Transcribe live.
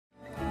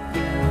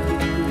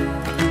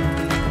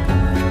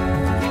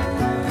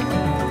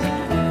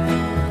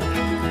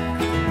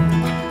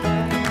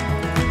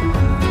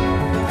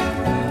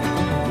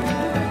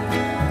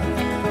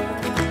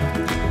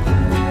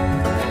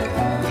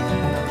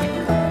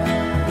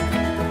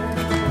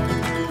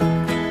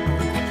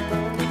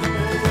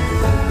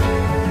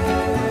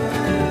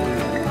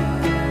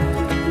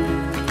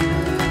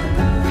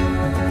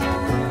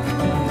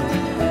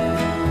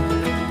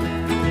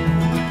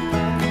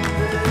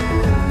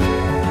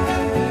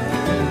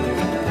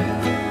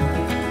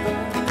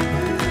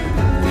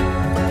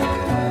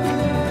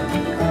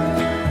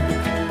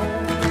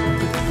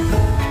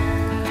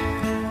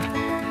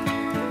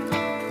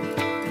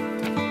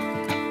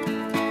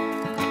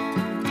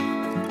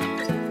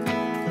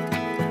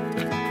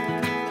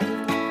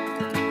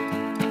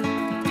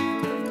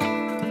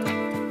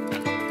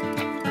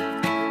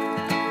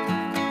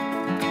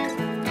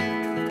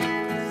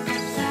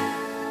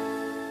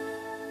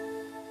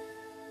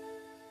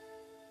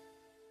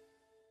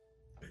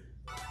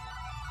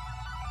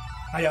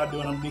How y'all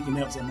doing? I'm Deacon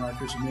Epps at Mark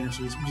Christian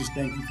Ministries. We just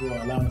thank you for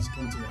allowing us to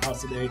come to the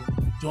house today.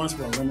 Join us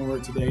for our Rhema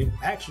word today.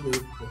 Actually,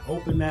 we're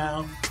open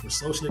now. We're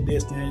socially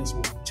distanced.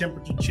 We're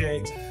temperature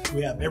checks.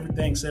 We have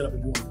everything set up.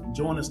 If you want to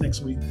join us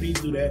next week, please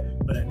do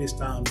that. But at this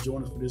time,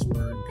 join us for this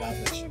word. God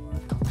bless you.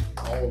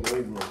 All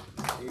over,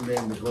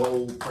 amen, the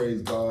globe,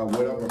 praise God,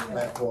 whatever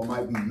platform,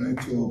 might be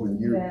YouTube, and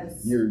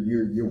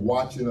you're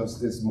watching us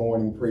this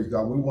morning, praise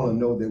God. We want to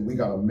know that we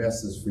got a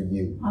message for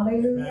you.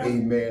 Hallelujah.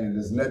 Amen. And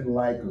there's nothing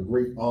like a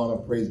great honor,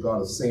 praise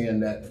God, of saying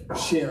that,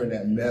 sharing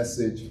that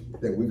message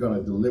that we're going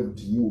to deliver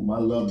to you with my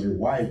lovely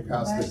wife,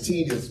 Pastor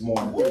T, this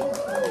morning. That's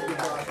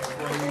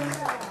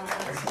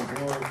the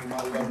glory for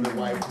my lovely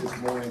wife this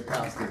morning,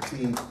 Pastor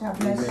T.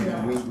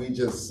 Amen. We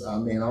just,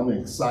 I'm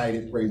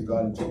excited, praise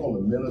God, and to all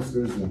the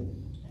ministers and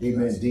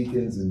amen,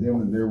 deacons and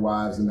them and their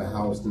wives in the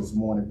house this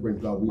morning. Praise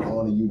God. We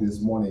honor you this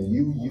morning.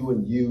 You,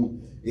 and you.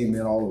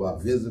 Amen. All of our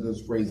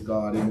visitors. Praise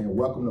God. Amen.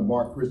 Welcome to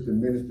Mark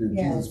Christian Ministry of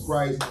Jesus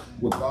Christ,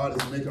 where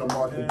God is making a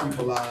mark in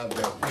people's lives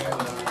that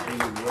cannot be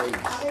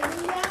erased.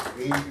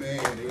 Amen.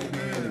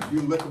 Amen. If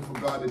you're looking for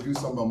God to do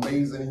something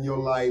amazing in your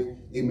life,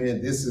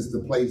 amen, this is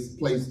the place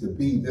to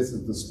be. This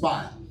is the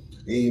spot.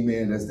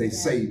 Amen. As they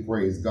say,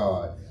 praise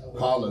God.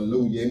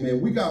 Hallelujah.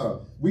 Amen. We're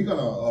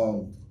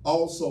gonna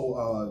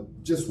also,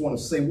 just want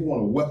to say we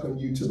want to welcome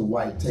you to the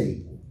white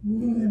table.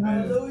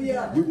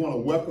 Hallelujah. We want to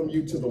welcome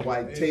you to the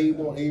white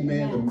table.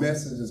 Amen. The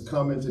message is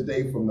coming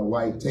today from the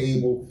white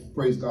table.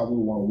 Praise God. We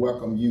want to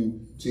welcome you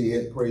to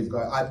it. Praise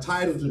God. Our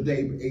title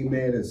today,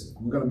 amen, is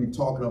we're going to be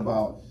talking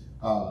about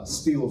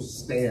still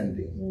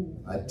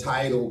standing. Our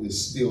title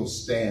is still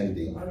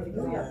standing.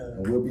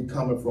 And we'll be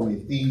coming from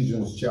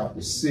Ephesians chapter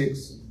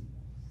 6,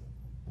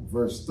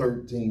 verse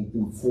 13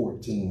 through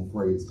 14.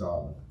 Praise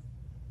God.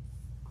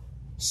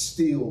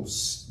 Still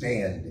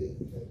standing.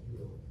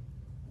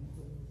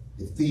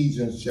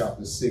 Ephesians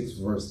chapter 6,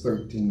 verse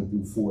 13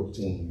 through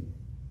 14.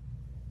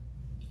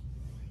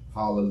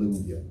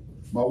 Hallelujah.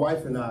 My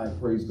wife and I,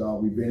 praise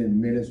God, we've been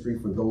in ministry.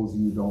 For those of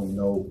you who don't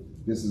know,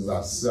 this is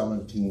our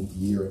 17th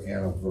year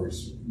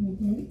anniversary.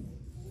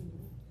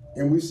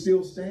 And we're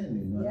still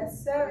standing. Right?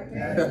 Yes,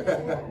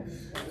 sir.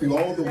 Through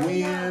all the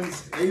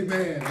winds,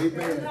 amen,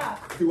 amen.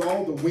 Through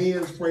all the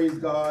winds, praise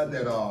God,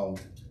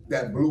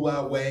 that blew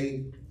our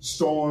way,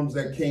 storms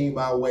that came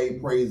our way,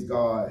 praise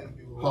God,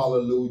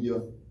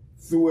 hallelujah.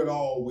 Through it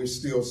all, we're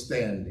still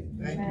standing.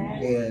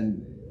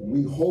 And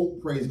we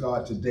hope, praise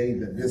God, today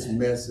that this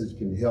message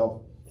can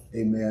help,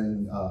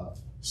 amen,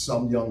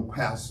 some young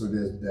pastor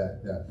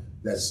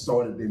that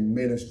started their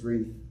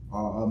ministry,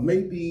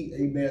 maybe,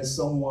 amen,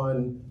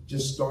 someone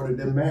just started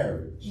their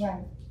marriage.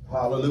 Right.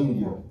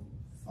 Hallelujah.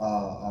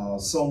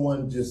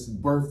 Someone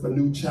just birthed a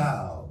new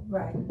child.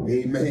 Right.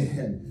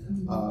 Amen.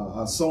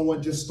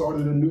 Someone just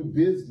started a new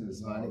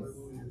business, honey.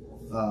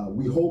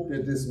 We hope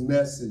that this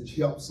message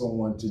helps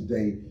someone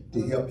today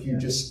to help you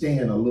just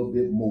stand a little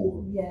bit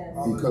more. Yes.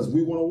 Because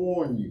we want to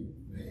warn you.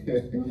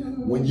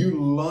 When you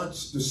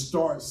launch to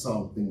start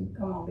something,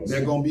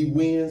 there are going to be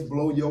winds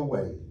blow your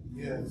way.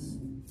 Yes.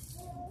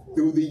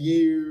 Through the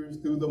years,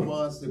 through the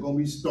months, there are going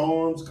to be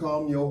storms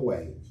come your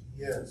way.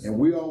 Yes. And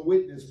we are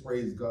witness,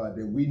 praise God,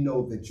 that we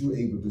know that you're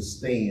able to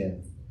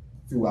stand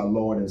through our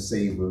Lord and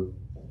Savior,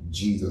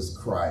 Jesus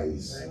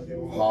Christ. Thank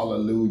you,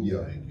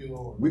 hallelujah. Thank you,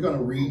 Lord. We're going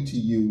to read to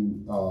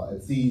you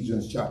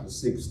Ephesians chapter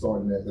 6,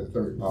 starting at the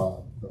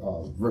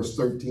verse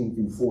 13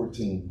 through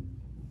 14,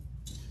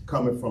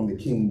 coming from the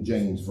King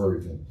James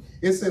Version.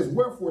 It says,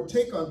 "Wherefore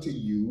take unto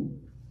you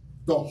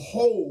the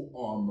whole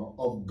armor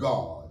of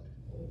God,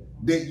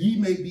 that ye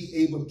may be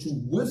able to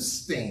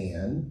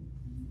withstand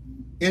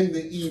in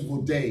the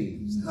evil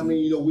days." How many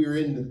of you know we're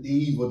in the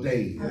evil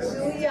days?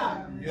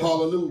 Hallelujah.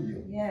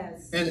 Hallelujah.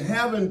 Yes. And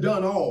having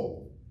done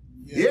all,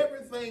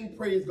 everything,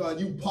 praise God,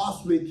 you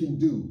possibly can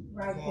do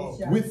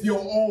with your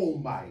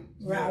own might.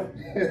 Right.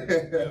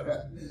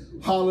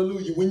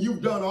 Hallelujah. When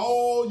you've done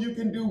all you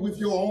can do with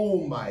your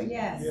own might,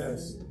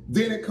 yes.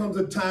 Then it comes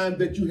a time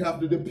that you have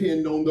to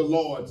depend on the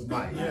Lord's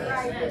might.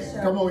 Yes.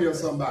 Right. Come on here,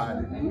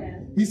 somebody.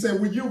 He said,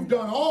 when you've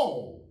done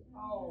all,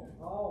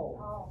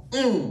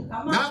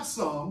 not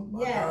some,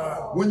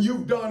 when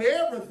you've done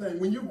everything,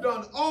 when you've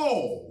done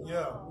all,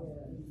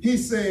 he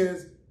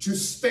says to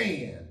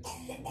stand.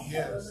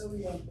 Yes.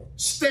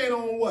 Stand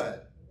on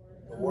what?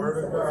 The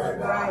word of God.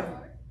 Right.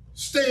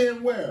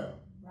 Stand where?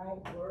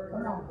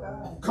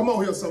 Come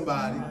on here,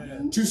 somebody.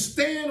 To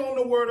stand on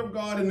the word of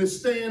God and to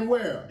stand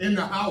where? In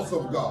the house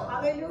of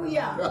God.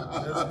 Hallelujah.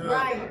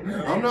 Right.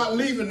 I'm not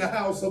leaving the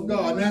house of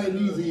God, not in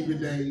these evil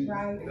days.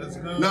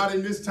 Right. Not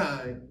in this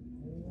time.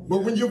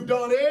 But when you've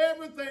done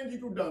everything you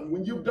could have done,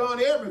 when you've done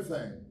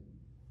everything,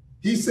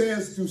 he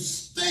says to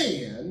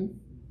stand,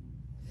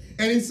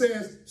 and he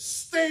says,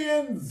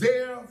 stand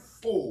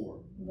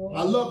therefore.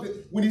 I love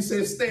it when he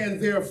says stand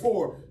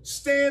therefore.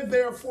 Stand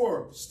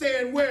therefore.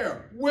 Stand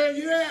where? Where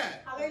you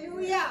at?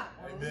 Hallelujah.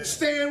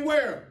 Stand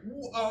where?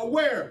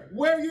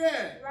 Where you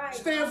at? Right.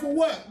 Stand for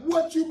what?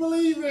 What you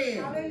believe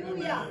in.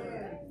 Hallelujah.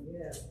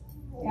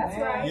 That's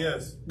right.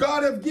 Yes.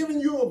 God has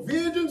given you a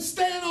vision.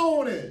 Stand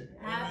on it.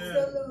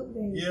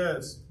 Absolutely.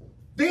 Yes.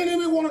 The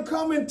enemy want to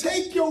come and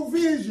take your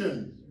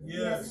vision.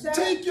 Yes.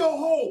 Take your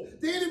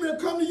hope. The enemy will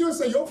come to you and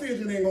say, your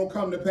vision ain't going to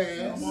come to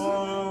pass. Come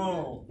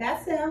on.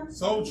 That's him.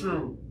 So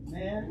true.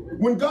 Man.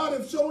 When God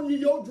has shown you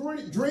your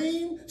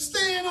dream,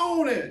 stand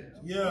on it.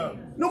 Yeah.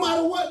 No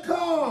matter what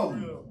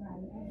comes. Yeah.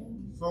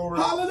 So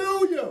real.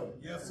 Hallelujah.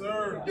 Yes,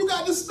 sir. You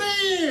got to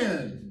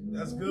stand.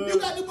 That's good. You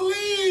got to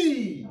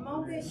believe. Come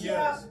on, Bishop.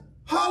 Yes.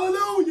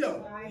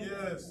 Hallelujah.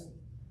 Yes.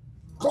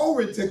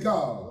 Glory to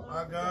God.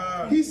 My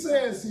God. He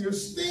says here,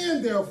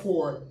 stand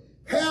therefore,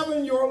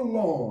 having your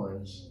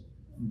loins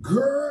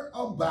girt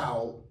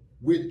about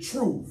with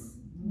truth,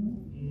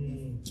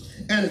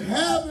 and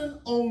having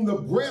on the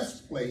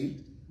breastplate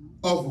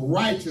of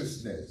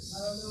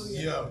righteousness.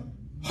 Yeah.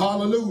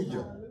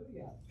 Hallelujah.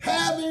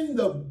 Having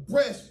the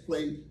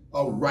breastplate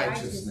of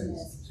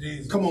righteousness.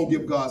 Jesus. Come on,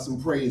 give God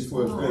some praise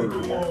for his word.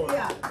 Thank you, Lord.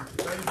 Yeah.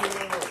 Thank you,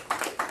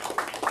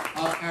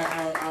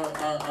 Lord.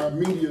 Our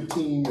media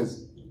team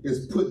is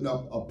putting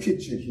up a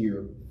picture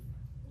here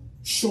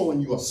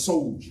showing you a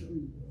soldier.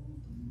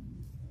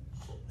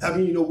 How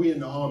many you know we're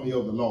in the army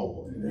of the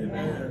Lord?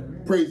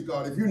 Amen. Praise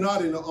God. If you're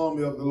not in the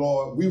army of the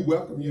Lord, we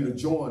welcome you to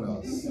join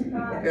us.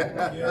 Right.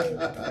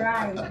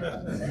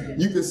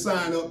 You can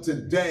sign up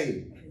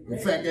today. In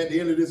fact, at the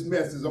end of this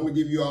message, I'm going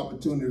to give you an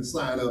opportunity to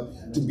sign up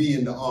to be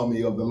in the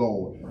army of the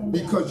Lord.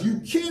 Because you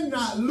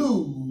cannot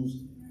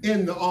lose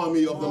in the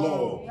army of the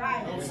Lord.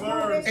 Right. Yes,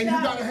 sir. And you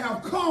got to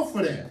have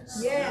confidence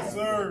Yes,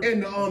 sir.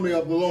 in the army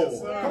of the Lord.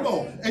 Yes, sir. Come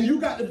on. And you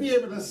got to be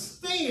able to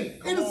stand.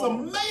 It is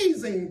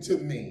amazing to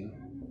me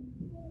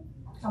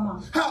Come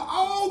on. how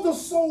all the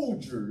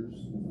soldiers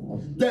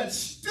that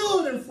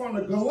stood in front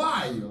of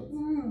Goliath,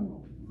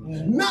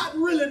 not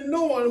really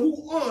knowing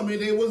who army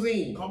they was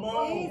in. Come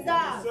on. Jesus.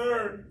 Yes,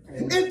 sir.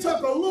 It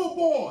took a little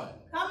boy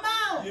Come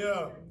on.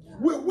 Yeah.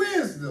 with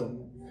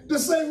wisdom to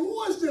say,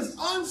 who is this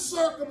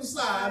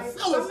uncircumcised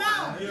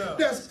Philistine Yeah.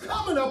 that's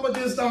coming up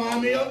against the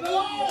army of the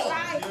Lord?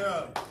 Right.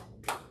 Yeah.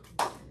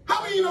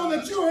 How many of you know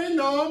that you're in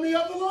the army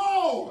of the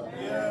Lord?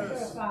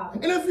 Yes.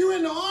 And if you're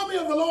in the army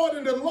of the Lord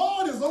and the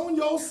Lord is on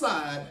your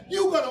side,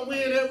 you're going to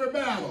win every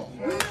battle.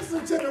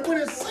 Listen to me, when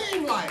it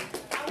seems like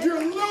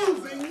you're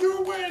losing,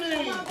 you're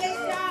winning. Come on,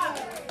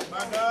 Bishop.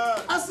 My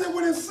God. I said,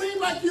 when it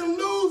seems like you're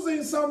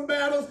losing some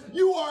battles,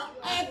 you are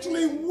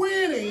actually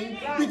winning,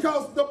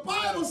 because the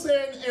Bible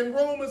said in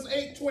Romans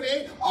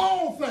 8:28,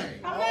 all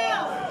things Come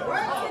on.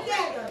 Work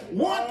together.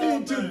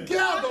 working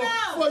together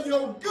for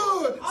your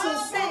good. So All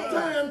things.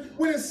 sometimes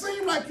when it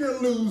seems like you're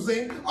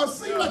losing, or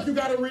seems like you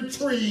got to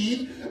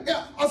retreat,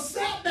 a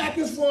setback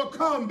is for a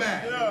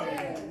comeback.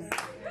 Yeah.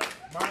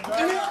 My In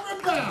God.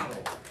 every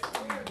battle,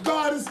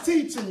 God is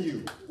teaching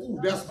you. Ooh,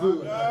 that's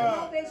good. Come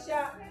on,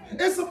 Bishop.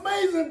 It's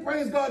amazing,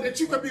 praise God, that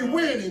you can be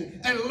winning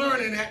and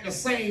learning at the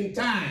same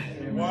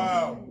time.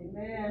 Wow.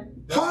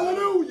 Amen.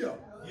 Hallelujah.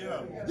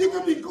 Yeah. You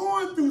can be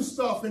going through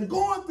stuff and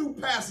going through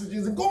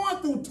passages and going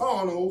through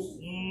tunnels.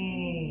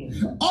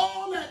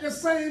 All at the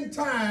same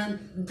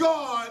time,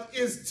 God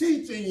is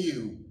teaching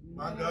you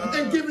My God.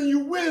 and giving you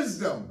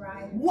wisdom.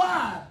 Right.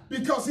 Why?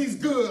 Because he's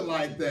good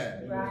like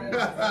that.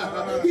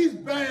 Right. He's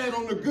bad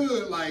on the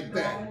good like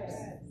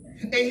that.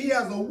 And he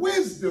has a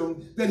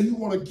wisdom that he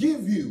want to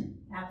give you.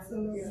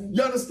 Absolutely.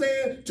 You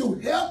understand? To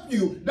help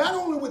you, not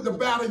only with the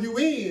battle you're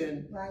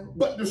in, Right.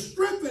 but to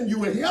strengthen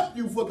you and help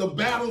you for the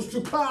battles to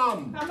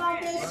come. Come on,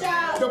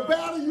 Bishop. The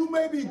battle you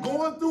may be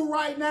going through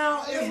right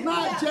now is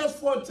not just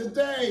for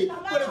today,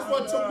 but it's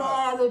for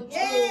tomorrow too.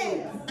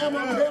 Yes. And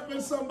I'm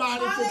helping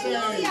somebody today.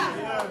 Hallelujah.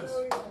 Yes.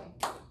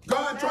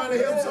 God trying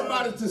to help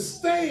somebody to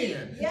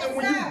stand. Yes, And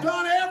when sir. you've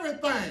done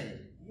everything,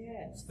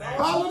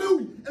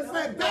 hallelujah. In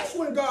fact, that's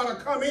when God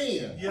will come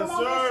in. Yes, Come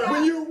on, sir.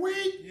 When you're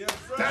weak, Yes,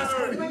 sir. that's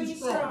when When he's he's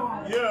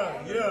strong. strong.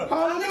 Yeah. Yeah.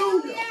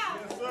 Hallelujah.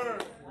 Yes, sir.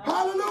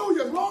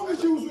 Hallelujah. As long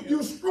as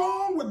you're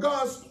strong with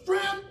God's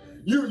strength,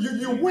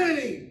 you're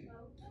winning.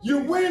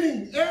 You're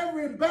winning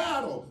every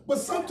battle. But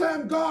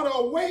sometimes God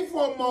will wait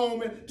for a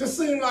moment to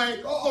seem like,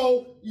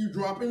 uh-oh, you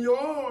dropping your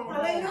arm.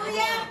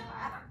 Hallelujah.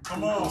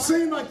 Come on.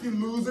 Seem like you're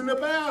losing the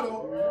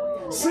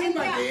battle. Seem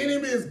like the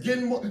enemy is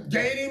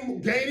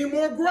gaining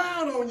more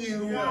ground on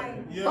you. Yeah.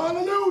 Yeah.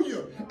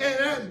 Hallelujah. And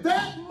at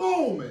that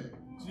moment,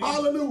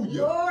 hallelujah.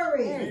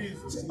 Glory.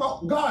 Jesus.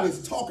 Oh, God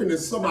is talking to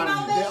somebody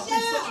Come on, today. I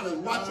think Bishop. somebody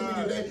is watching me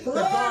today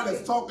that God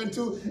is talking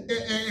to.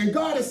 And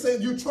God is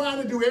saying, you're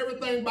trying to do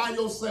everything by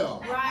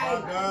yourself. My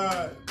Right.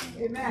 God.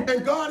 Amen.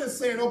 And God is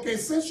saying, okay,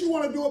 since you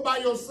want to do it by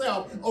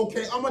yourself,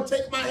 okay, I'm going to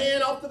take my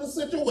hand off to the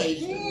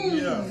situation.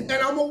 Yeah. And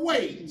I'm going to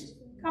wait.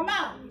 Come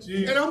on.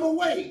 Jesus. And I'm going to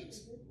wait.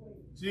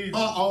 Jesus.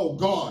 Oh,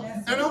 God.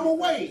 And I'm going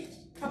to wait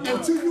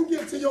until you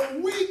get to your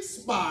weak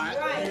spot.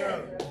 Right.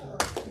 Yeah.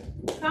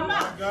 Come My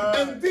on. God.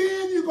 And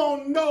then you're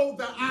going to know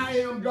that I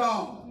am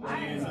God.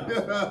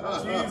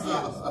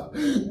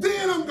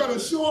 Then I'm going to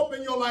show up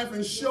in your life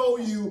and show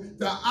you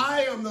that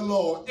I am the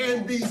Lord.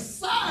 And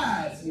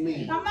besides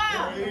me, Come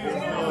on.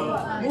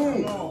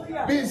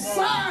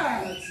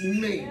 besides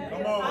me,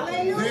 Come on.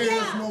 there is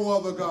Hallelujah. no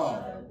other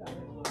God.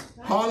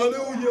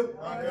 Hallelujah.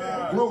 My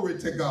God. Glory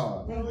to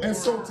God. And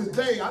so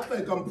today, I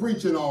think I'm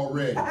preaching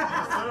already.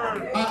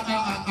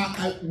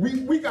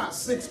 We got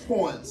 6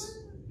 points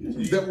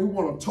that we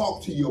want to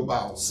talk to you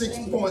about. 6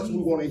 points we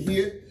want to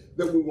hit,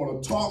 that we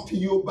want to talk to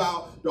you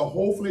about, that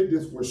hopefully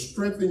this will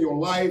strengthen your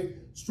life,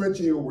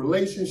 strengthen your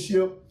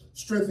relationship,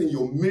 strengthen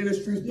your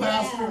ministries.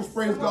 Pastors,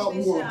 praise God,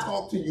 we want to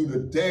talk to you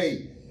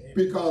today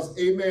because,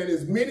 amen,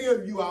 as many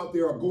of you out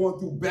there are going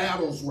through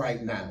battles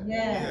right now.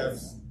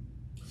 Yes.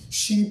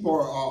 Sheep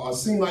are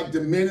seem like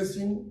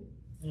diminishing,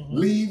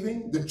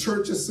 leaving. The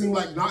churches seem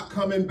like not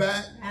coming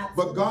back.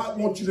 But God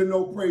wants you to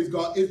know, praise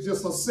God, it's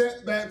just a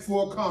setback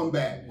for a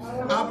comeback.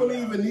 I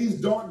believe in these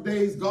dark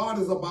days, God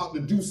is about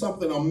to do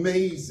something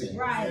amazing.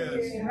 Right.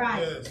 Yes.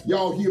 Right. Yes.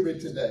 Y'all hear me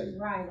today?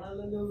 Right.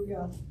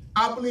 Hallelujah.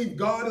 I believe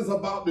God is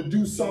about to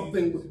do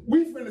something.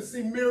 We finna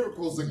see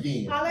miracles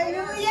again.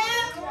 Hallelujah.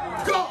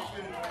 God.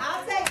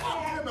 I'll take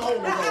that.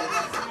 Hold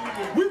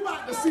on. We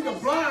about to see the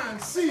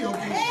blind see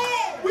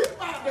again. We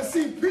about to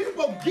see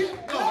people get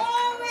up,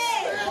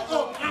 stand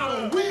up out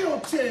of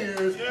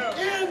wheelchairs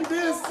in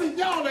this.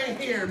 Y'all ain't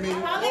hear me.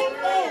 Hallelujah.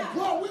 Oh,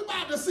 God, we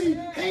about to see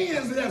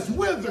hands that's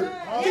withered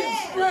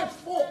get stretched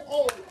forth.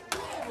 Oh,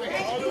 we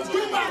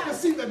about to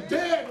see the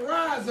dead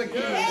rise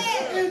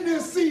again in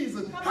this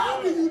season.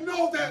 How do you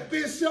know that,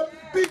 Bishop?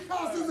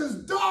 Because this is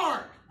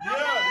dark.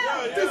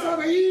 These are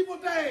the evil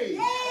days.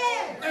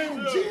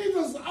 And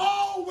Jesus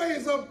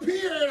always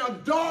appears in a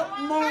dark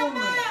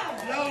moment.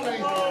 Y'all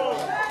ain't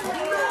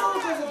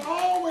miracles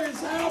always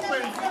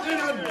happen in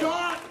a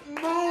dark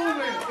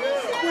moment.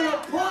 When a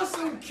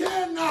person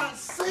cannot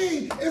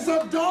see, it's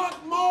a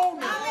dark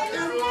moment.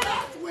 And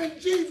that's when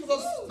Jesus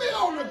will spit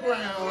on the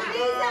ground,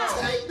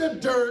 take the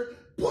dirt,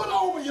 put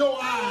over your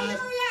eyes,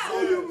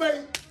 so you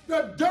make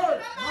the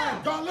dirt. My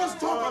God, let's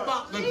talk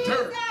about the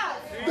dirt.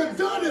 The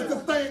dirt is the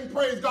thing,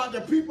 praise God,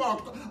 that people are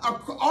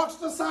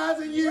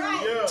ostracizing you,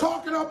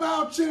 talking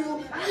about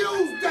you.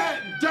 Use that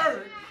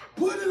dirt,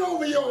 put it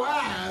over your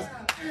eyes,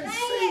 and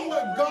see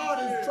what God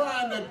is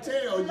trying to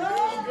tell you.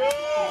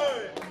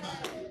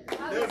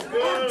 That's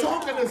good. I'm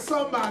talking to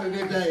somebody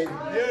today.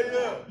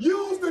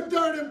 Use the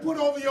dirt and put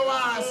over your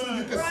eyes so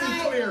you can see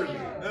clearly.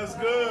 That's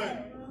good.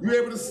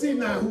 You're able to see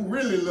now who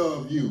really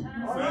love you.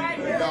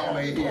 Y'all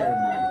ain't hearing me.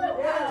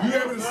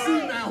 You're able to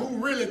see now who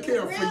really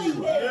care for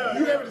you.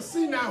 You're able to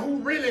see now who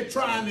really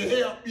trying to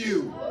help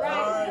you.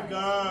 My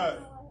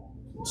God.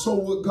 So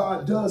what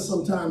God does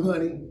sometimes,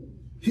 honey,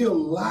 he'll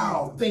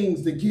allow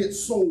things to get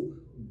so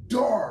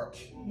dark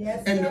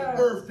and the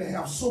earth to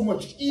have so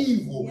much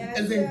evil,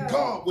 and then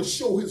God will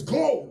show his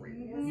glory.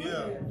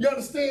 You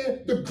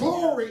understand? The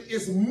glory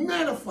is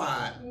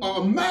magnified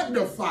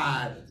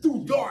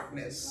through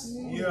darkness.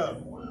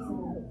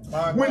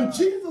 When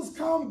Jesus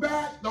come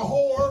back, the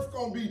whole earth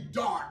gonna be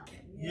dark.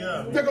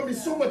 There's gonna be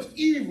so much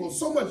evil,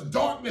 so much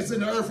darkness in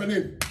the earth, and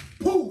then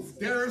poof,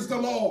 there is the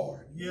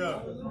Lord.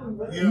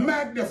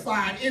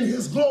 Magnified in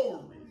his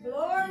glory.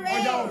 Are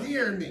y'all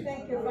hearing me?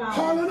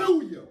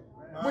 Hallelujah.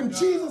 When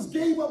Jesus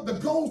gave up the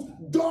ghost,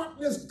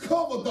 darkness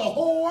covered the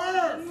whole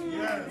earth.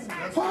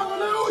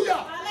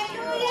 Hallelujah.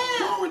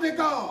 Glory to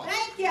God.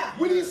 Thank you.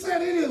 When he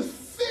said it is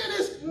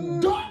finished,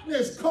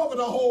 darkness covered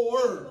the whole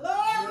earth.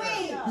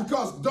 Glory.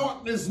 Because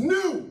darkness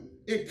knew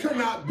it could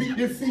not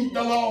defeat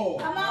the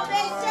Lord. Come on,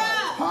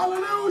 Bishop.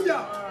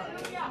 Hallelujah.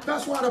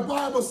 That's why the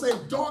Bible says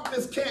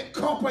darkness can't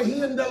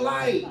comprehend the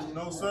light.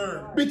 No,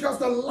 sir. Because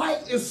the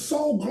light is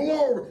so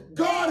glory.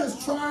 God is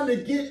trying to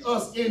get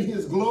us in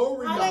his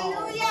glory, y'all.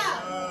 Hallelujah.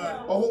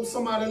 I hope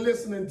somebody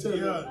listening to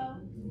me.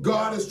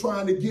 God is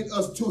trying to get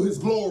us to his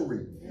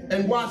glory.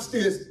 And watch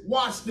this.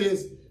 Watch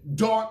this.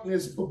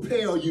 Darkness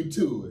propel you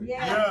to it.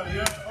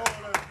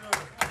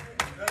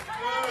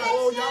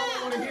 Oh, y'all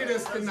don't want to hear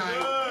this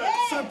tonight.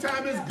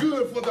 Sometimes it's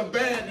good for the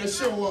bad to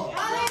show up.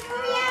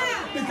 Hallelujah.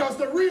 Because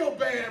the real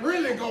bad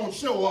really gonna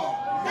show up.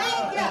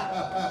 Thank you.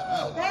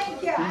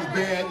 Thank you. He's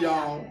bad,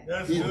 y'all.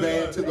 He's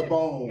bad to the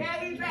bone.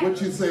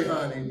 What you say,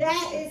 honey?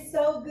 That is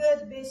so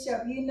good,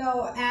 Bishop. You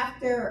know,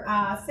 after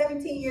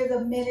 17 years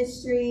of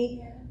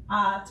ministry,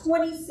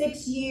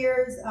 26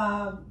 years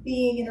of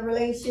being in a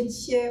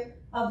relationship,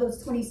 of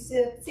those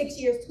 26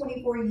 years,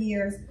 24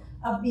 years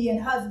of being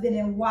husband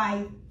and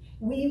wife,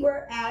 we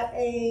were at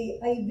a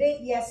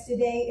event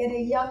yesterday, and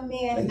a young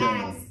man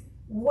asked,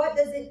 what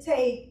does it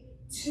take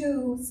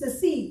to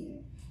succeed?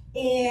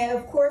 And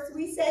of course,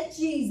 we said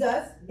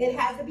Jesus. It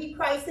has to be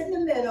Christ in the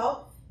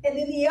middle. And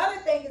then the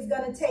other thing it's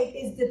going to take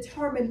is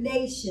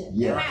determination.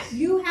 Yes.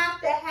 You have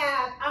to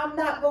have, I'm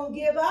not going to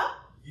give up.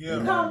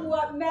 Come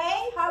what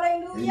may.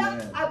 Hallelujah.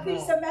 Amen. I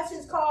preached a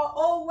message called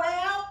Oh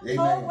Well. Amen.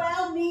 Oh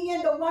Well,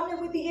 meaning the woman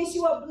with the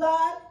issue of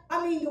blood.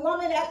 I mean, the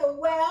woman at the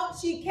well.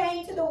 She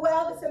came to the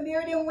well, the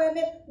Samaritan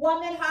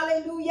woman,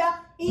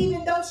 hallelujah.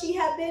 Even though she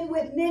had been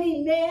with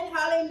many men,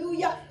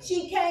 hallelujah,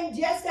 she came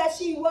just as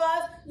she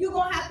was. You're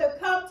going to have to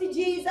come to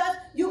Jesus.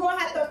 You're going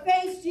to have to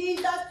face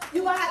Jesus.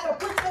 You're going to have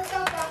to put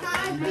yourself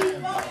behind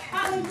people.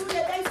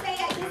 Hallelujah. They say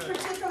at this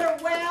particular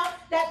well,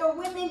 that the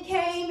women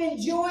came and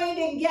joined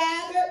and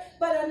gathered,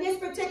 but on this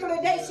particular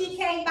day, she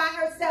came by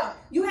herself.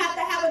 You have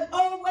to have an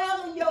oh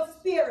well in your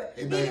spirit.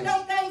 Amen. Even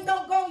though things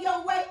don't go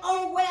your way,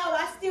 oh well,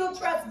 I still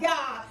trust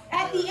God.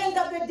 At the end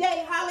of the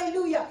day,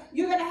 hallelujah,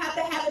 you're going to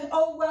have an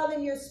oh well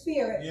in your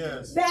spirit.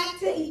 Yes. Back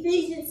to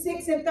Ephesians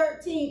 6 and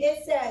 13,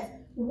 it says,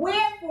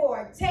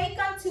 wherefore, take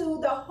unto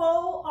the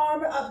whole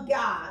armor of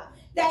God,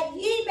 that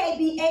ye may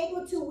be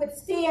able to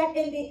withstand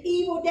in the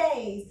evil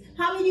days.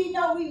 How many of you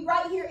know we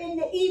right here in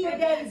the evil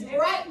days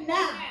right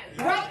now?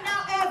 Right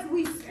now as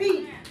we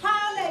speak.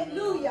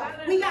 Hallelujah.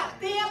 We got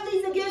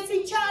families against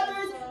each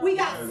other. We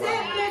got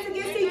siblings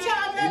against each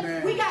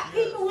other. We got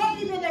people who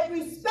won't even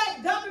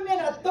respect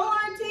government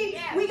authority.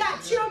 We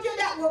got children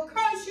that will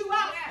curse you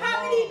out.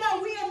 How many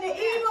know we in the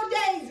evil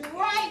days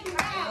right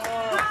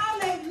now?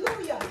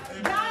 Hallelujah.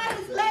 God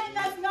is letting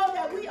us know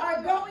that we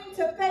are going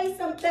to face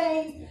some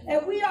things,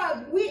 and we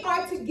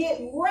are to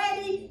get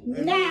ready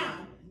now.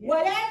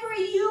 Whatever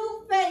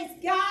you face,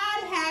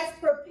 God has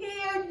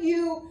prepared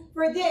you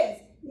for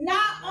this.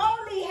 Not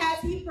only has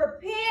he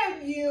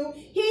prepared you,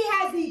 he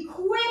has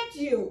equipped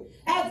you.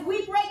 As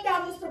we break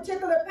down this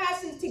particular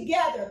passage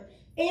together,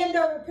 in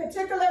the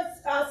particular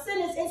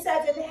sentence, it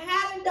says, and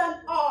having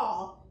done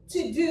all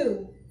to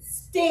do,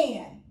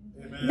 stand.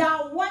 Amen.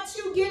 Now, once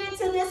you get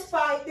into this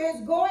fight,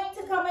 there's going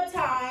to come a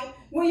time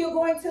when you're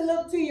going to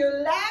look to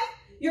your left,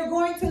 you're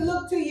going to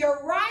look to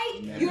your right,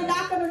 Amen. You're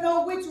not going to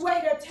know which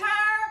way to turn.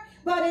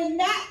 But in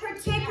that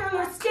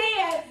particular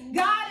stand,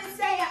 God is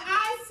saying,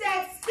 I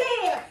said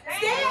stand.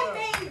 Stand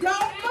means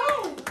don't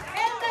move.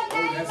 In the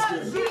name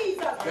of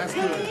Jesus. That's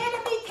and good. the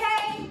enemy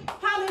came,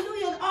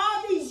 hallelujah, in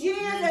all these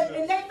years,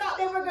 and they thought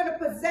they were going to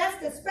possess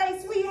the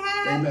space we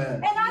had.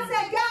 Amen. And I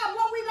said, God,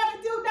 what are we going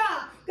to do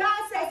now?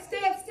 God said,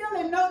 stand still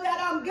and know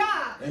that I'm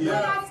God.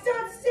 Amen.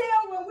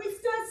 When we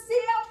stood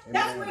still, Amen.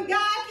 That's when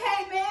God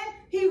came in.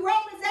 He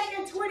Romans 8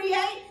 and 28.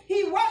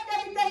 He worked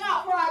everything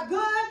out for our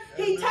good.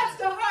 He touched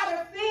the heart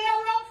of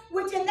Pharaoh,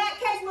 which in that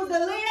case was the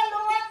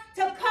landlord,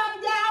 to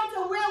come down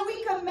to where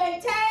we could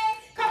maintain.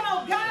 Come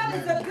on, God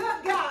is a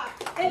good God.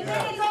 And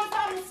then he goes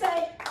on to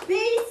say,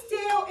 be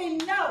still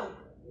and know.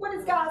 What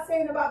is God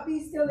saying about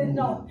be still and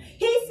know?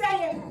 He's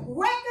saying,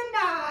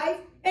 recognize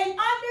and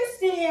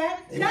understand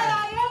Amen. That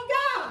I am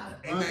God.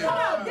 Amen. Come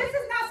on, this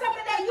is not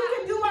something that you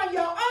can do on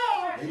your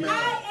own. Amen.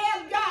 I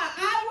am God.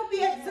 I will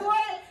be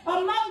exalted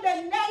among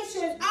the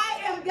nations.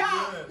 I am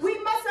God. Yes. We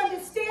must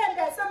understand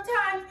that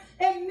sometimes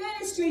in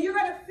ministry, you're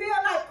going to feel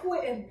like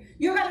quitting.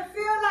 You're going to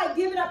feel like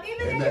giving up.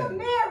 Even Amen. In your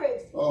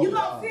marriage, you're going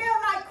to feel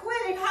like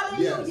quitting.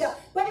 Hallelujah. Yes.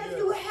 But if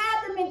you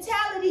have the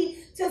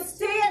mentality to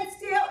stand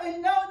still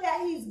and know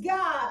that he's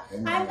God.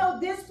 Amen. I know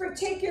this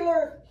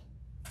particular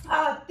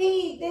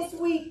theme this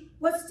week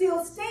was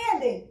still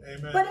standing.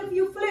 Amen. But if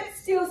you flip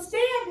still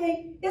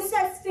standing, it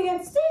says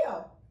stand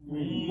still.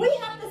 We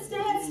have to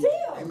stand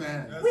still.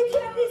 Amen. We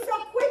can't be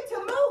so quick to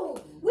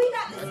move. We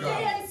got to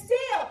stand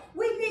still.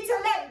 We need to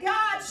let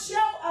God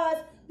show us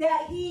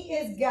that he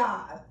is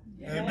God.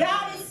 Amen.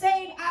 God is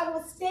saying, I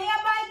will stand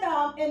by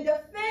them and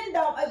defend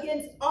them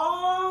against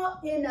all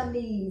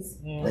enemies.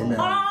 Amen.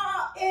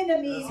 All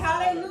enemies.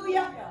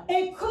 Hallelujah.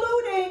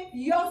 Including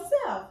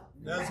yourself.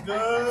 That's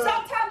good.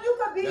 Sometimes you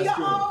could be your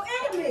own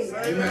enemy.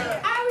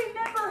 Amen. I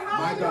remember,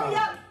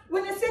 hallelujah,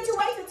 when the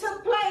situation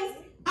took place,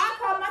 I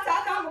called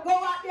myself, I'm going to go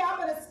out there, I'm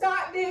going to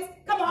start this.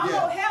 Come on, I'm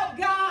going to help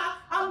God.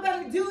 I'm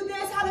going to do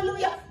this.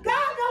 Hallelujah.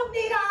 God don't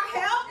need our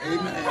help.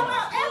 Amen. Come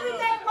on,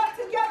 everything works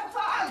together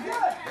for our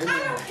good. Amen.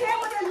 I don't care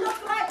what it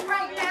looks like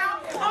right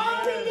now.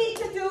 All we need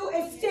to do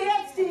is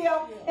stand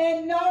still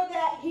and know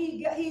that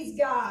he's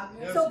God.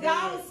 Yes, so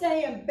God is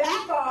saying,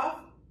 back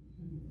off.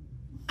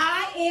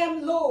 I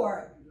am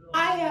Lord.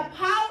 I am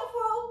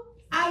powerful,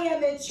 I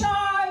am in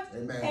charge,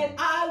 Amen. And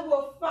I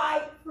will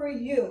fight for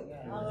you.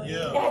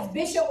 Yeah. As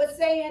Bishop was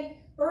saying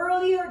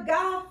earlier,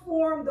 God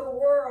formed the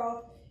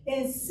world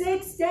in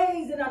 6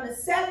 days, and on the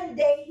 7th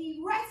day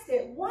he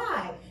rested.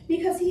 Why?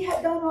 Because he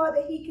had done all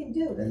that he can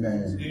do.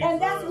 Amen.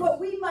 And that's what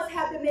we must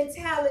have the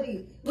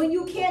mentality. When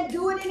you can't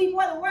do it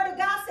anymore, the word of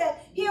God said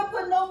he'll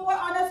put no more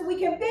on us than we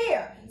can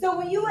bear. So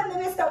when you're in the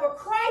midst of a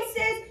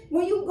crisis,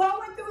 when you're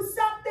going through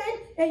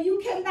something and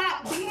you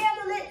cannot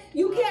handle it,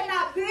 you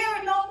cannot bear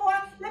it no more,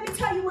 let me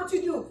tell you what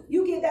you do.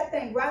 You give that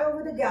thing right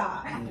over to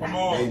God. Come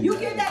on. You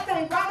give that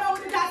thing right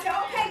over to God. Say,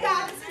 okay,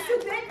 God, this is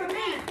too big for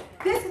me.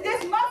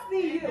 This must be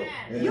you.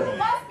 Amen. You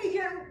must be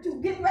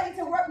getting ready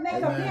to make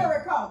Amen. A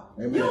miracle.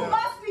 Amen. You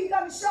must be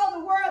going to show the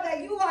world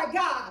that you are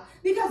God,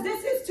 because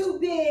this is too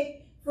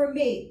big for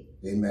me.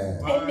 Amen.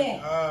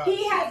 Amen.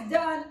 He has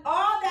done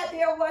all that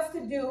there was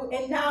to do,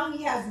 and now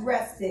he has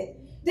rested.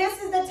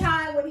 This is the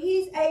time when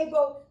he's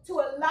able to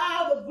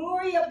allow the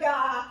glory of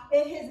God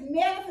and his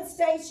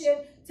manifestation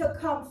to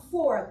come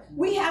forth.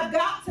 We have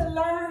got to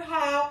learn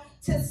how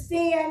to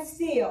stand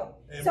still.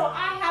 Amen. So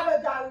I have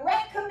a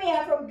direct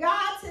command from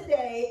God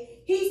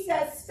today. He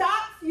says,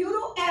 stop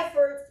futile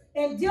efforts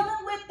and dealing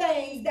with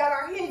things that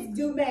are his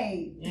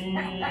domain.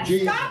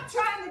 Stop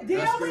trying to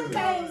deal with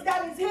things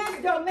that is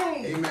his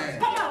domain. Amen.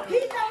 Come on,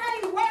 he's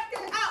already worked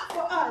it out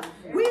for us.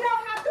 We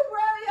don't have to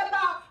worry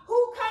about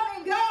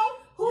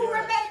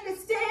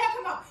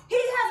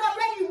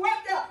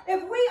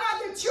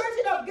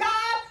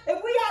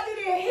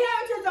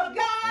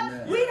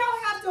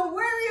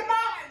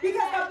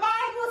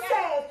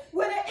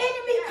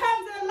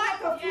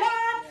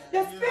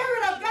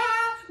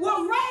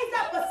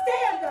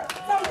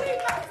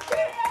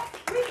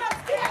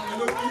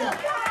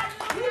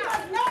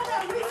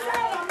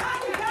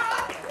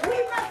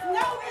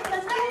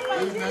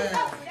Jesus,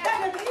 that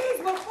if he's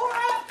before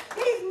us,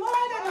 he's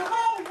more than the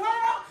whole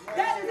world.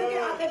 That is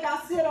again, I think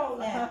I'll sit on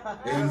that.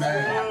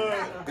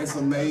 Amen. It's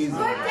amazing.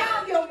 Put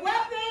down your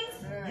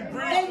weapons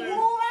and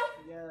war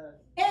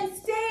and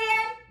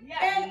stand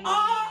in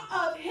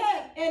awe of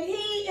him. And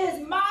he is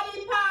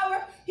mighty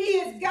power. He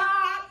is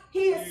God.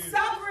 He is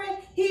sovereign.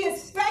 He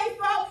is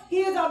faithful.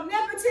 He is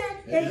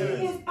omnipotent. And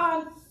he is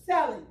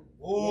unfailing.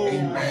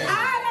 Amen.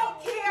 I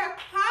don't care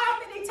how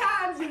many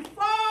times you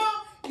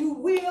fall, you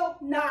will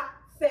not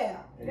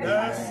fail.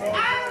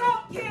 I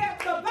don't care.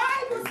 The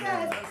Bible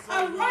says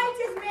a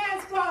righteous man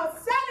falls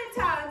 7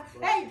 times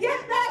and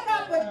get back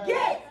up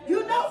again.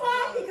 You know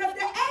why? Because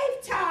the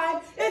 8th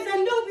time is a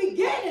new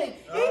beginning.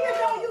 Even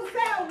though you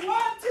failed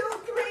 1, 2,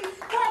 3,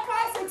 4,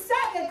 5, 6,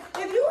 7,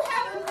 if you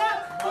have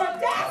enough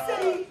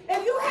audacity,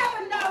 if you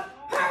have enough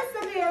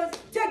perseverance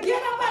to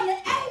get up on the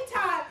 8th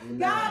time,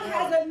 God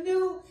has a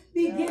new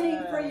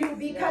beginning for you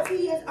because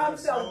he is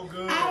unfailing.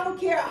 I don't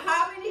care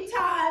how many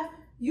times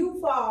you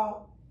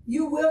fall,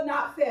 you will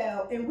not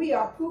fail. And we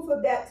are proof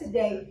of that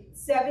today.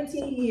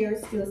 17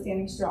 years still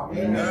standing strong.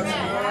 Amen.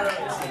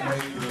 That's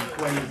amazing.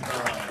 Praise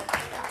God.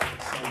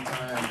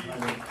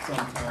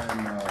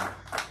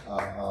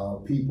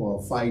 Sometimes people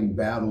are fighting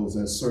battles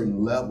at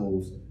certain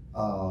levels.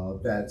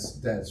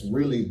 That's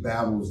really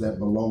battles that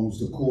belongs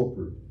to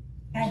corporate.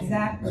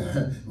 Exactly.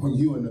 When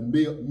you in the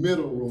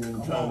middle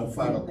room trying to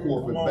fight a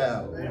corporate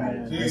battle.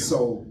 And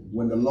so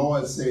when the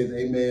Lord says,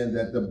 amen,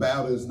 that the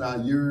battle is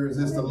not yours,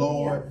 it's the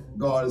Lord,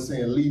 God is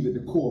saying, leave it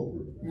to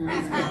corporate.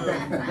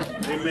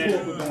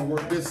 Corporate gonna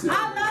work this out.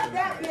 I love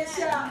that,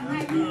 Bishop.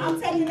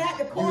 I'm telling you that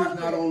the corporate.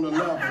 You're not on the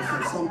level,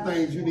 so some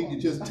things you need to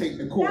just take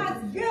the corporate.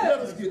 That's good. Let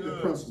us get to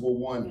principle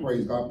 1,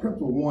 praise God.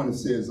 Principle 1, it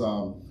says,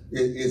 I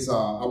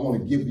want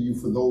to give you,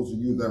 for those of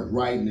you that are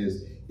writing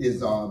this,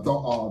 is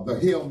the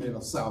helmet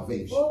of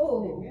salvation.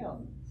 Oh.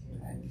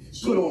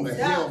 Put on the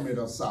helmet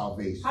of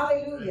salvation.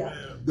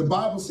 Hallelujah. The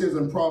Bible says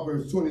in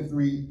Proverbs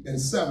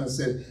 23:7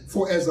 says,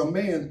 for as a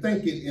man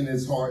thinketh in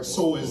his heart,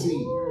 so is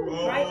he.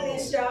 Right,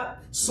 Bishop.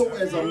 So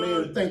as a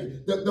man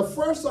thinketh. The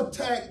first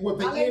attack, what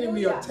the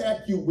enemy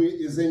attack you with,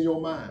 is in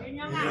your mind. In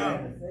your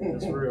mind.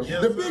 That's real.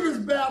 The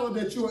biggest battle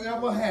that you'll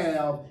ever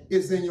have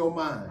is in your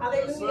mind.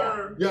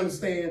 Hallelujah. You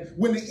understand?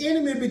 When the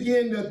enemy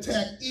began to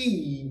attack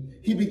Eve,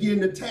 he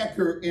began to attack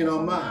her in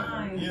her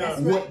mind.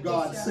 What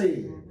God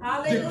said.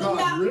 Hallelujah. Did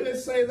God really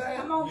say that?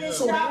 Come on, Bishop.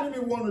 So the enemy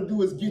want to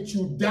do is get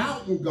you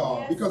doubting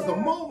God. Because the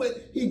moment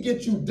he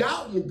gets you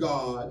doubting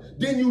God,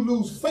 then you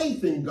lose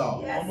faith in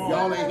God.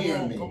 Y'all ain't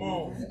hearing me.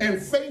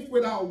 And faith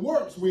without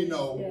works, we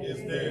know, is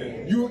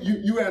dead.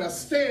 you at a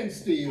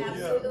standstill,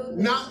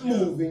 not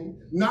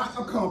moving, not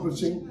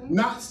accomplishing,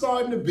 not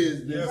starting a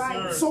business.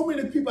 So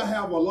many people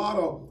have a lot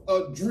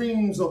of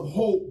dreams of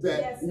hope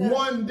that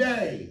one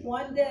day.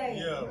 But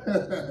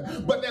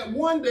that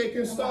one day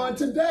can start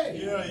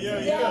today.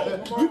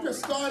 You can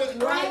start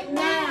it right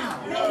now.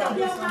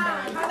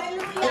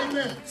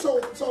 Amen.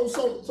 So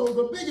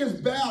the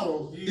biggest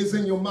battle is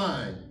in your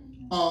mind.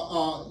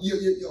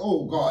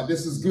 Oh God,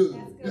 this is good.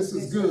 This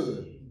is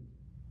good.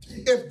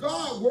 If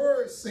God's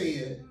word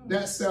said,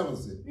 that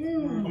settles it.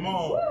 Come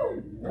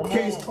on.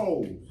 Case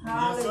closed.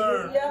 Yes,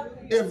 sir.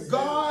 If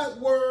God's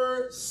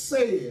word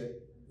said,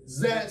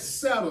 that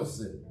settles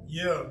it.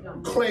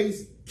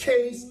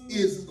 Case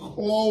is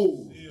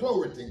closed.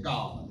 Glory to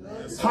God.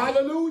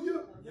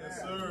 Hallelujah.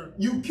 Yes, sir.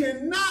 You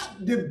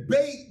cannot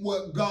debate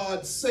what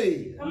God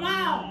said. Come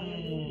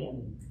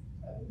on.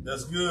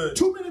 That's good.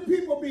 Too many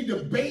people be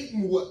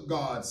debating what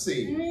God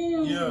said.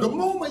 The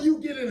moment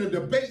you get in a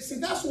debate, see,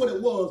 that's what it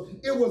was.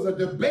 It was a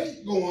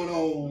debate going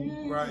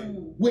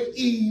on with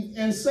Eve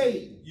and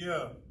Satan.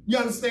 You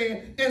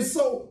understand? And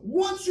so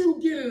once you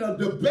get in a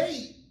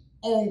debate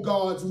on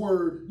God's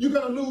word, you're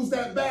going to lose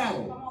that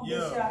battle.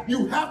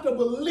 You have to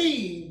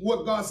believe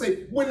what God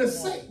said.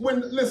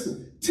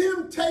 Listen,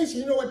 temptation,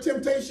 you know what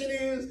temptation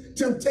is?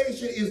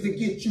 Temptation is to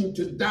get you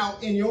to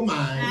doubt in your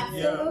mind.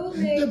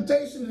 Absolutely.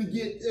 Temptation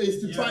is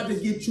to try to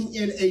get you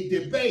in a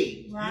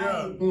debate.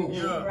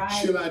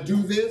 Should I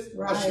do this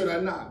or should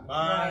I not?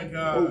 My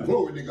God. Oh,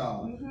 glory to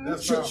God.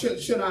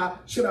 Should I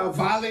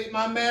violate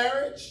my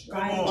marriage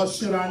or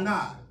should I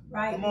not?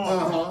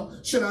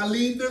 Should I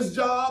leave this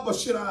job or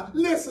should I?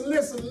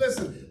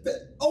 Listen.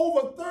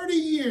 Over 30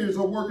 years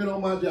of working on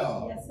my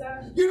job. Yes,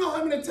 sir. You know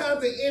how many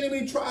times the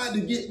enemy tried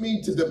to get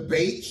me to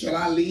debate, should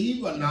I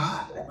leave or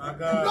not? My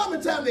God. You know how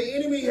many times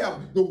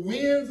the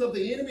winds of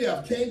the enemy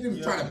have came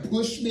to try to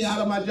push me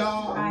out of my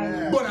job?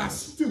 But I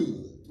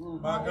stood.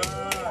 My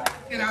God.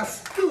 And I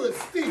stood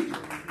still.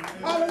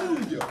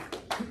 Hallelujah.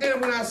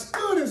 And when I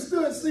stood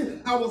still,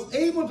 I was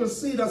able to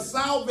see the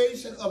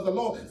salvation of the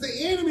Lord. The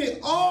enemy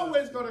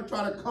always going to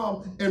try to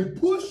come and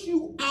push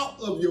you out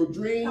of your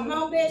dream and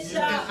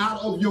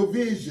out of your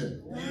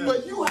vision.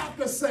 But you have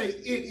to say,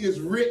 it is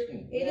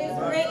written. It is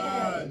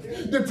written.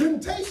 The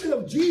temptation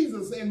of Jesus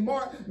Jesus in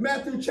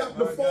Matthew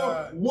chapter 4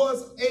 God.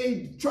 was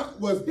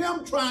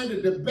him trying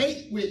to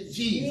debate with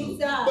Jesus.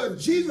 But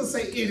Jesus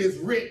said, it is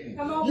written.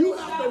 You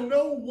have to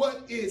know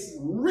what is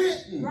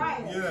written.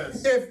 Right.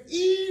 Yes. If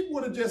Eve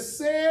would have just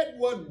said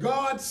what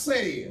God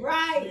said,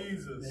 Right.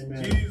 Jesus.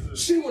 Amen. Jesus.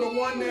 she would have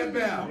won that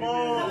battle. Come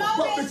on.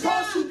 But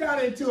because she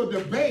got into a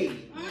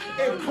debate,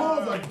 it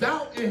caused a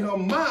doubt in her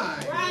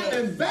mind. Right.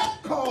 And that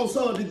caused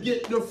her to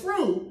get the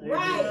fruit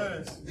Right.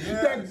 Yes.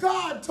 that Yes.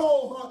 God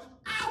told her.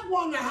 I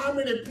wonder how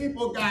many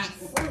people got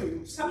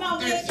fruits Come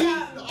on, and Bishop.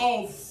 eating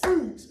of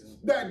fruits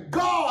that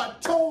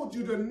God told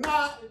you to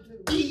not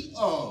eat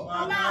of.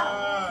 My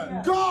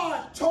God.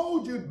 God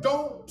told you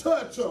don't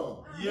touch them.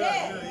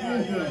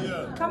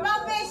 Yeah. Come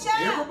on, Bishop.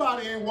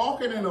 Everybody ain't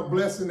walking in a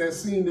blessing that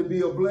seemed to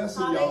be a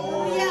blessing, y'all.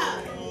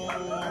 Hallelujah.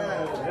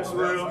 Oh, That's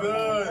real.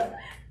 good.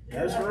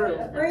 That's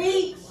real.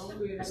 Preach.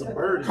 It's a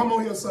burden. Come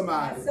on here,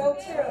 somebody. So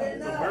true.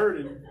 It's a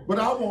burden. But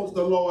I want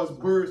the Lord's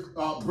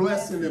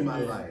blessing in my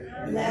life.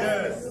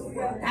 Yes. Absolutely.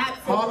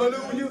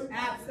 Hallelujah.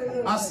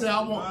 Absolutely. I say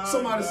I want,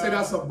 somebody say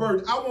that's a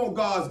burden. I want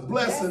God's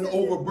blessing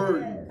over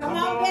burden. Come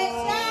on,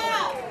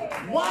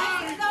 Bishop.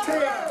 Why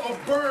take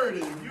a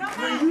burden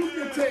when you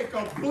can take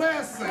a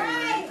blessing?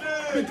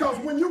 Because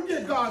when you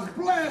get God's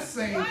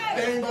blessing,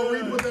 they ain't gonna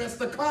repossess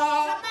the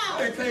car,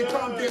 they can't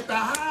come get the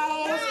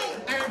house,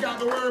 ain't got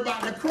to worry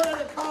about the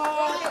credit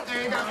card,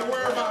 ain't got to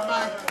worry about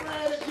my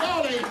credit.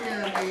 Y'all ain't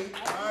hearing me.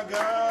 My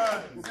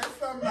God.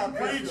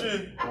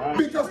 Preaching.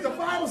 Because the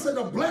Bible said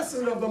the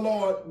blessing of the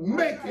Lord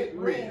make it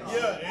rich.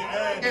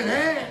 Yeah. And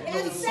add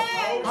no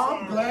sorrow.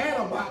 I'm glad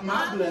about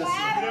my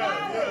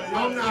blessing.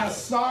 I'm not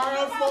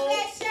sorrowful.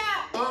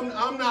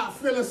 I'm not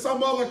feeling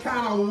some other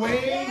kind of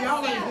way.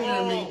 Y'all ain't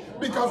hearing me.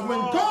 Because when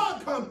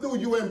God come through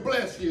you and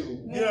bless you,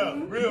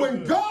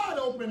 when God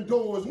open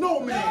doors, no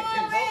man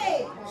can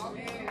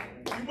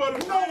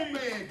shut. No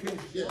man can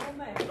shut.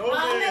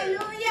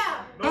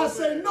 Hallelujah. I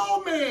say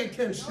no man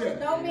can shut.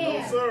 No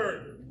man. No,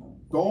 sir.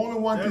 The only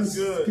one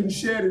can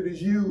shed it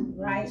is you.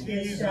 Right, The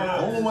Bishop.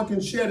 only one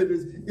can shed it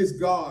is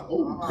God.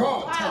 Oh,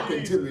 God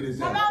talking to me today.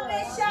 Come on,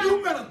 Bishop.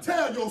 You better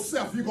tell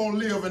yourself you're going to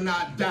live and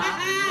not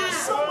die.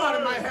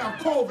 Somebody might have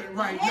COVID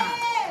right now.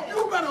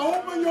 You better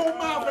open your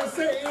mouth and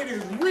say it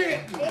is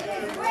written. It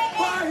is written.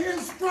 By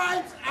his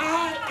stripes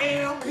I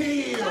am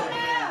healed.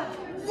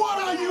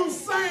 What are you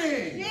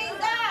saying? Jesus.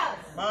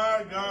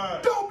 My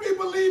God. Don't be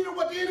believing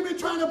what the enemy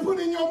trying to put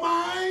in your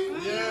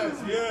mind.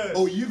 Yes.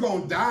 Oh, you're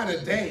going to die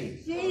today.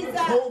 Jesus.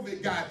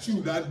 COVID got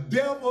you. The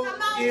devil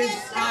is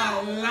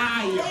a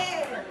liar.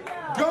 Yeah.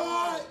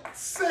 God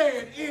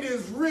said it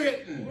is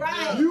written.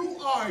 Right. You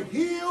are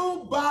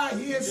healed by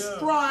his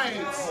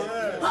stripes.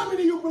 How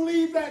many of you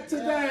believe that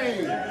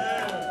today?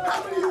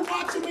 How many of you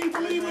watching me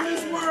believe in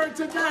this word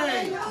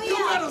today? You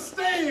better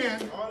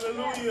stand.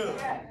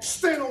 Hallelujah.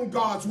 Stand on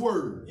God's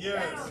word.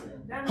 Yes.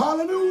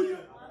 Hallelujah.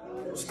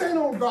 Stand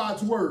on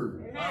God's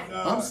word.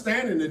 I'm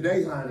standing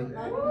today, honey.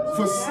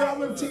 For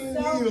 17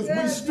 years,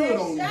 we stood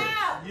on this.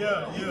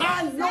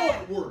 I know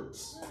it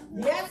works.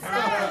 Yes,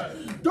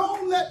 sir.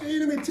 Don't let the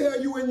enemy tell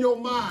you in your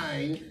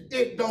mind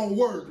it don't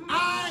work.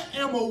 I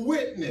am a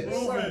witness.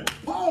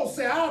 Paul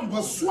said, I'm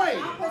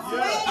persuaded.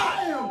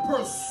 I am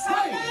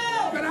persuaded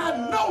that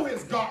I know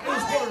his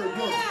word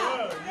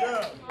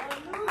works.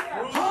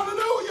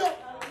 Hallelujah.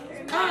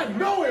 I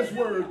know his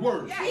word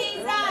works.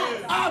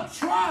 I've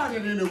tried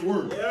it and it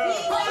works.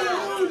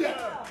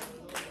 Hallelujah.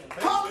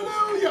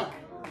 Hallelujah.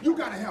 You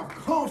got to have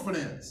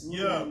confidence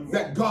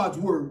that God's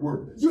word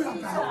works. You have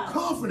to have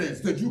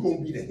confidence that you're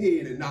going to be the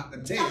head and not the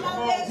tail.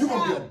 You're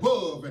going to be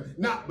above and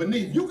not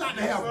beneath. You got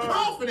to have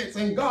confidence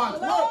in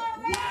God's word.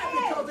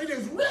 Why? Because it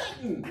is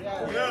written.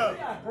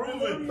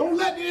 Prove it. Don't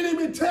let the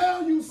enemy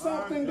tell you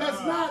something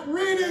that's not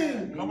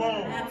written. Come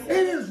on. It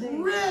is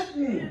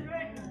written.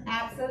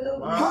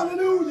 Absolutely.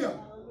 Hallelujah.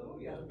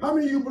 How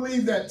many of you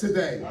believe that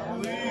today?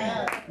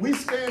 We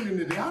standing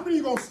today. How many of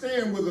you going to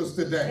stand with us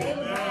today?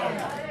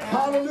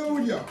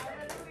 Hallelujah.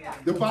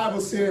 The Bible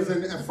says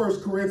in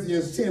 1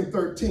 Corinthians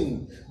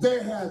 10:13,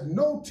 there has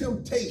no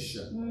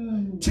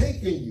temptation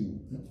taken you,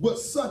 but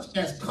such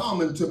as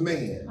common to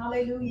man.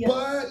 Hallelujah.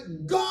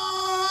 But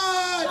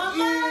God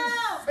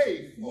is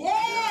faithful.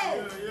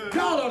 Yes.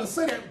 Y'all ought to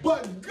say that.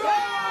 But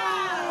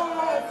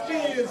God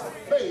is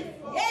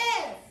faithful.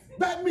 Yes.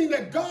 That means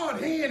that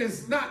God's hand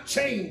is not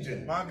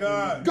changing. My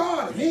God.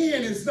 God's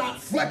hand is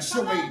not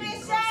fluctuating.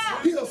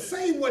 He'll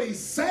say what he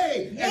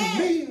say and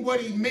mean what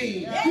he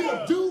mean.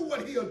 He'll do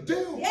what he'll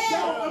do.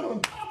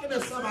 I'm talking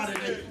to somebody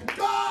today.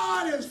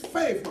 God is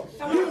faithful.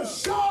 He'll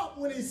show up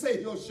when he say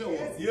he'll show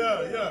up.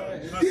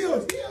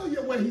 He'll heal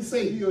you when he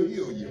say he'll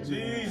heal you.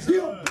 Jesus.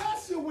 He'll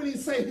bless you when he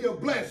say he'll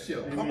bless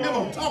you.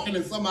 I'm talking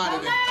to somebody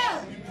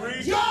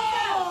today.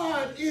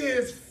 God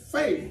is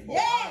faithful.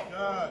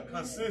 God,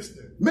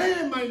 consistent.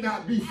 Man might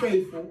not be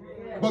faithful,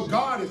 but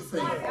God is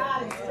faithful.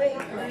 God is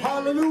faithful.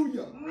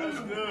 Hallelujah. That's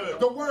good.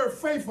 The word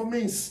faithful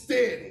means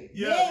steady.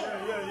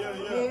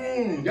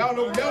 Yeah. Y'all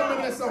know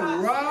that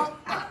song, rock,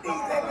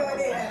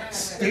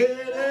 steady,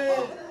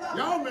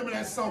 Y'all remember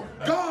that song?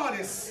 God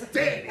is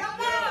steady. Come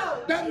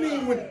on. That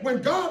means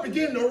when God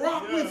begin to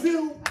rock with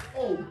you,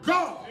 oh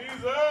God,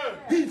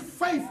 he's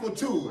faithful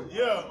to it.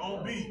 Yeah,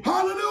 on beat.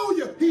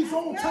 Hallelujah. He's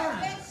on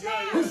time.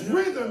 His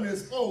rhythm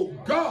is, oh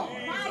God.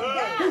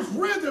 His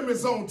rhythm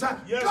is on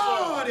time. Yes,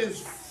 God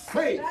is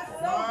faithful. That's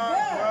so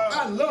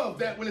good. I love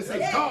that when it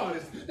says God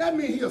is. That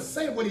means he'll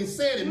say what he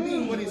said and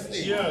mean what he said.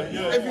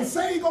 If he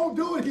say he gonna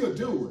do it, he'll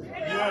do it.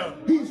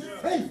 He's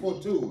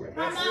faithful to it.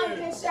 Come on,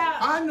 Cashapp.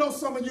 I know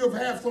some of you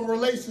have had some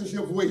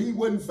relationships where he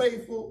wasn't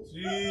faithful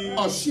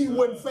or she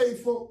wasn't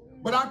faithful,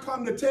 but I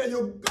come to tell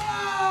you,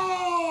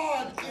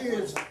 God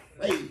is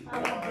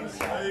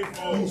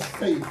faithful. He's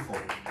faithful.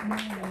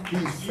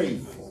 He's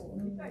faithful.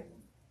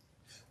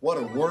 What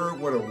a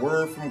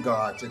word from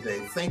God today.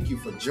 Thank you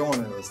for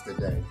joining us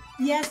today.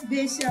 Yes,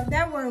 Bishop,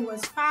 that word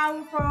was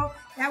powerful.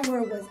 That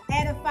word was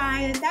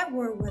edifying. That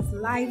word was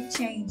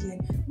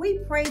life-changing. We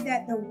pray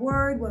that the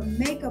word will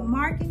make a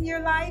mark in your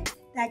life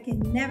that can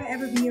never,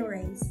 ever be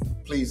erased.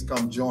 Please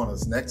come join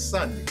us next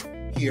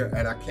Sunday here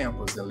at our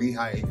campus in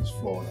Lehigh Acres,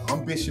 Florida.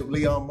 I'm Bishop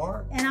Leon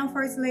Mark. And I'm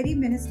First Lady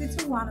Minister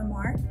Towanna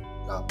Mark.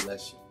 God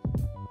bless you.